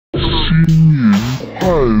快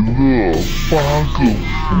乐8个福利。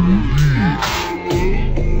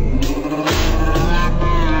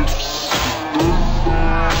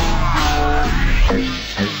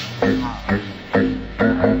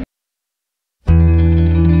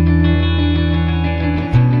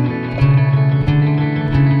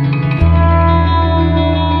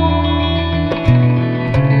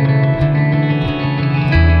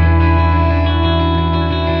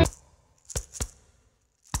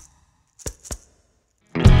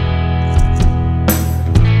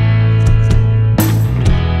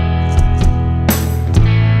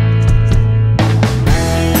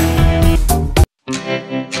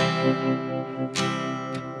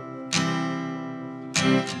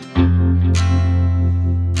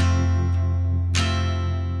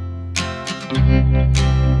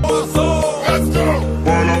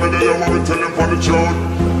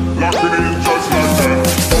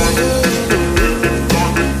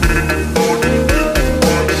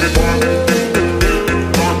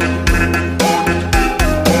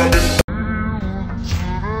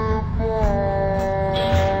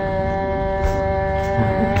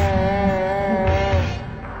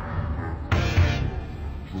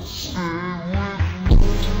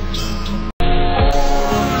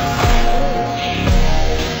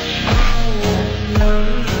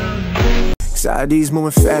Anxiety's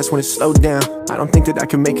moving fast when it's slowed down. I don't think that I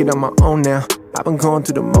can make it on my own now. I've been going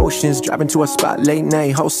through the motions, driving to a spot late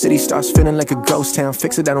night. Whole city starts feeling like a ghost town.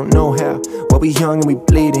 Fix it, I don't know how. Well, we young and we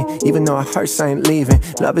bleeding. Even though it hurts, I ain't leaving.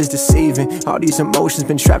 Love is deceiving. All these emotions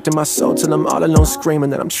been trapped in my soul till I'm all alone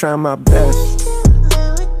screaming that I'm trying my best.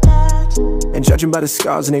 And judging by the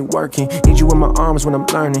scars, and ain't working. Need you in my arms when I'm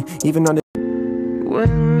learning. Even on the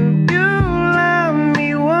When you let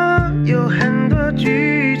me walk, 有很多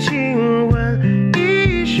剧情文，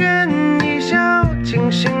一颦一笑，惊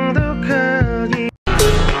醒都可以。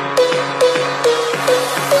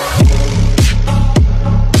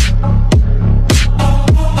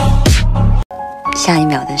下一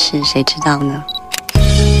秒的事，谁知道呢？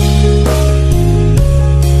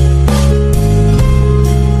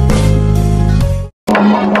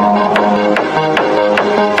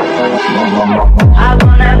 I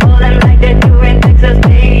wanna hold them like they do in Texas,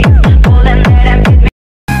 please. Hold them, let them hit me.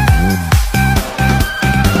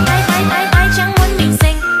 ai chẳng muốn mình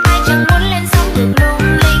xinh, ai chẳng muốn lên sóng được lung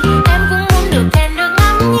linh. Em cũng muốn được khen được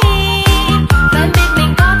ngắm nhìn. Phải biết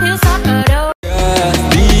mình có thiếu sót ở đâu.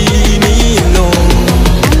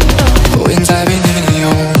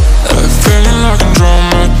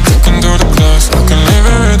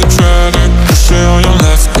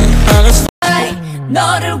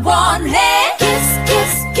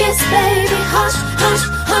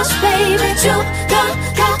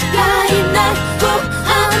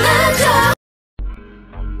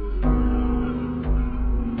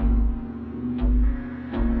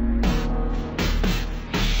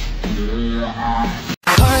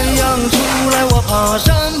 太阳出来，我爬山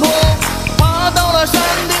坡，爬到了山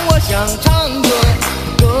顶，我想唱歌，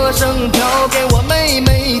歌声飘给我妹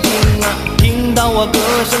妹听啊，听到我歌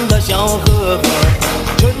声的小河河，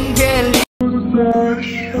春天里。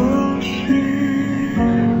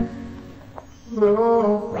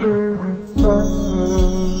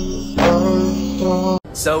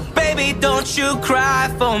 So baby, don't you cry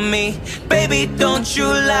for me, baby, don't you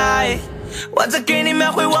lie。我在给你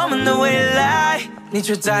描绘我们的未来，你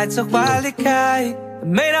却在策划离开。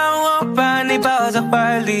每当我把你抱在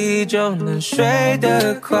怀里，就能睡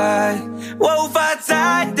得快。我无法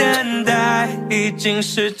再等待，已经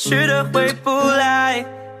失去的回不来。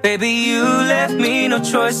Baby, you left me no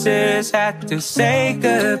choices, had to say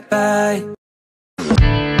goodbye。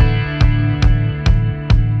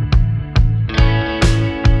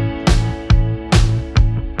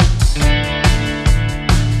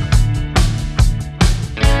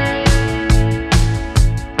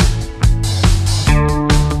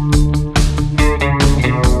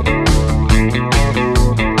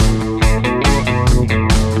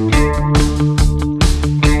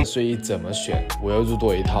 睡衣怎么选？我又入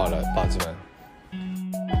多一套了，宝子们。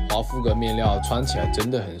华夫格面料穿起来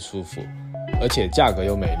真的很舒服，而且价格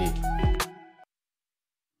又美丽。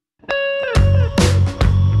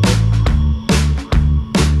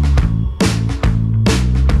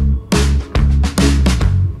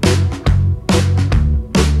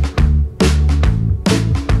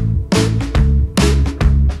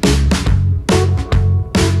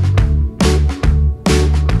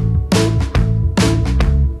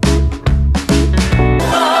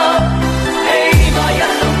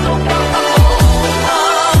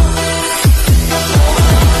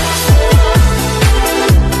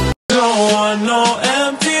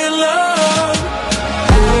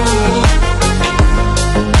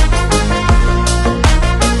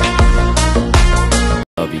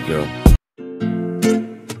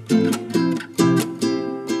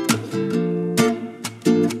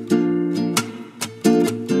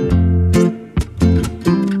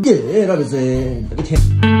耶，那就是那个天。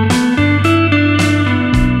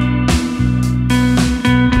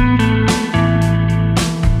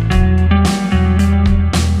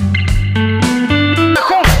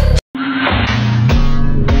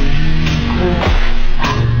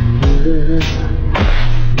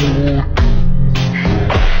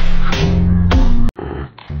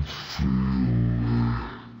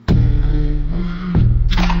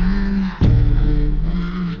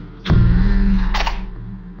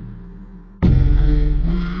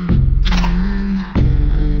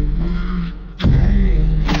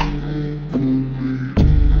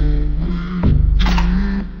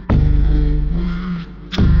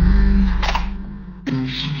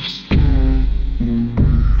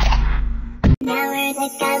在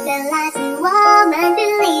高的拉近我们距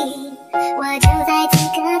离，我就在此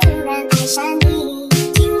刻突然爱上你。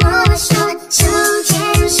听我说，手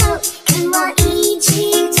牵手，跟我一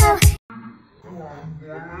起走。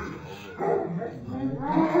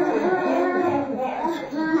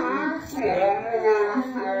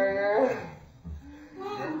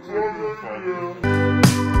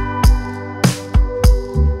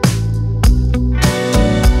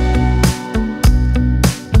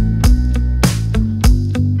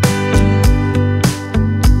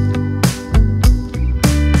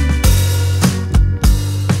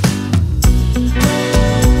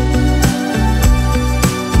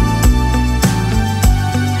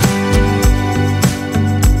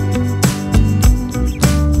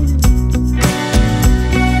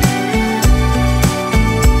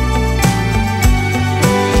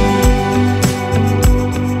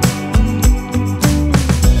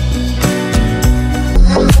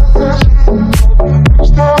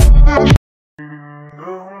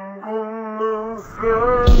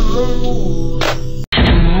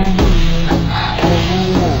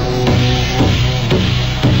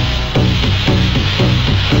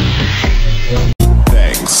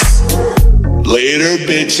Later,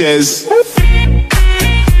 bitches.